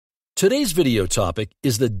Today's video topic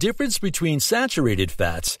is the difference between saturated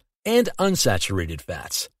fats and unsaturated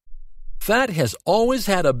fats. Fat has always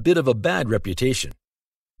had a bit of a bad reputation.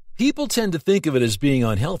 People tend to think of it as being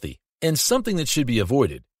unhealthy and something that should be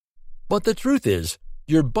avoided. But the truth is,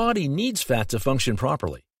 your body needs fat to function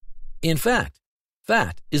properly. In fact,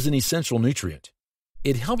 fat is an essential nutrient.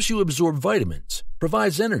 It helps you absorb vitamins,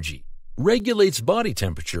 provides energy, regulates body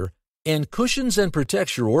temperature, and cushions and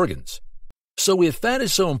protects your organs. So if fat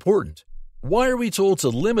is so important, why are we told to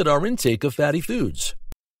limit our intake of fatty foods?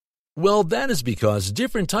 Well, that is because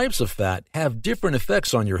different types of fat have different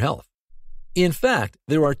effects on your health. In fact,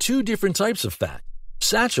 there are two different types of fat,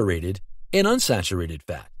 saturated and unsaturated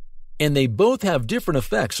fat, and they both have different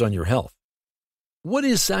effects on your health. What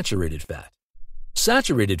is saturated fat?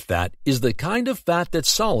 Saturated fat is the kind of fat that's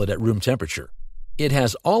solid at room temperature. It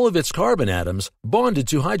has all of its carbon atoms bonded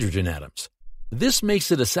to hydrogen atoms. This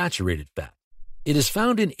makes it a saturated fat. It is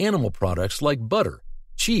found in animal products like butter,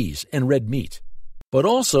 cheese, and red meat, but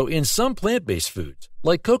also in some plant-based foods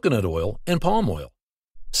like coconut oil and palm oil.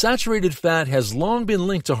 Saturated fat has long been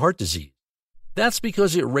linked to heart disease. That's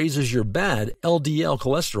because it raises your bad LDL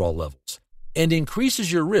cholesterol levels and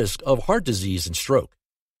increases your risk of heart disease and stroke.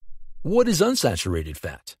 What is unsaturated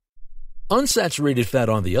fat? Unsaturated fat,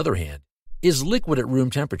 on the other hand, is liquid at room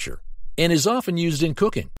temperature and is often used in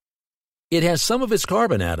cooking. It has some of its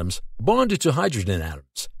carbon atoms bonded to hydrogen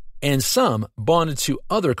atoms and some bonded to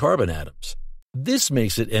other carbon atoms. This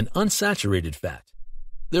makes it an unsaturated fat.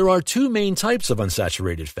 There are two main types of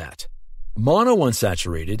unsaturated fat,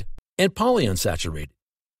 monounsaturated and polyunsaturated.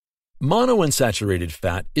 Monounsaturated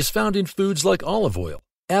fat is found in foods like olive oil,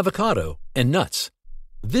 avocado, and nuts.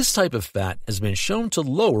 This type of fat has been shown to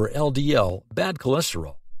lower LDL, bad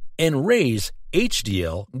cholesterol, and raise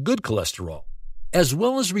HDL, good cholesterol, as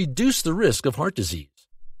well as reduce the risk of heart disease.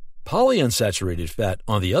 Polyunsaturated fat,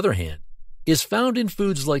 on the other hand, is found in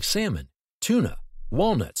foods like salmon, tuna,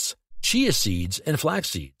 walnuts, chia seeds, and flax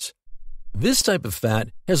seeds. This type of fat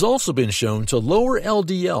has also been shown to lower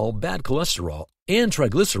LDL, bad cholesterol, and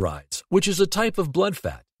triglycerides, which is a type of blood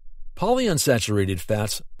fat. Polyunsaturated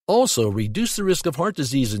fats also reduce the risk of heart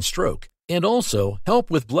disease and stroke, and also help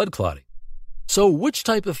with blood clotting. So which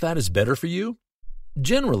type of fat is better for you?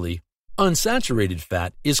 Generally, unsaturated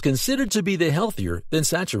fat is considered to be the healthier than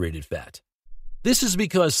saturated fat. This is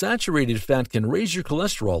because saturated fat can raise your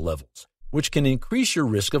cholesterol levels, which can increase your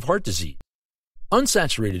risk of heart disease.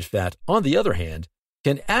 Unsaturated fat, on the other hand,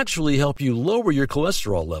 can actually help you lower your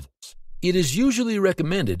cholesterol levels. It is usually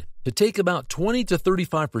recommended to take about 20 to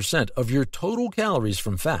 35% of your total calories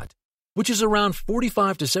from fat, which is around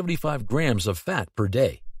 45 to 75 grams of fat per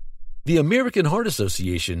day. The American Heart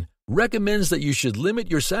Association recommends that you should limit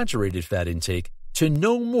your saturated fat intake to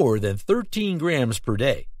no more than 13 grams per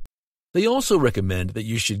day. They also recommend that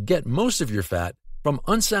you should get most of your fat from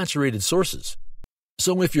unsaturated sources.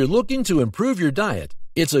 So if you're looking to improve your diet,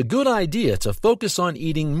 it's a good idea to focus on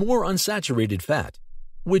eating more unsaturated fat,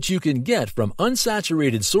 which you can get from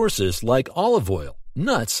unsaturated sources like olive oil,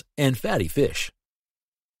 nuts, and fatty fish.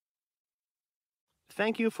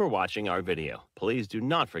 Thank you for watching our video. Please do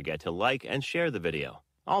not forget to like and share the video.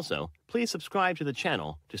 Also, please subscribe to the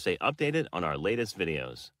channel to stay updated on our latest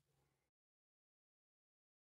videos.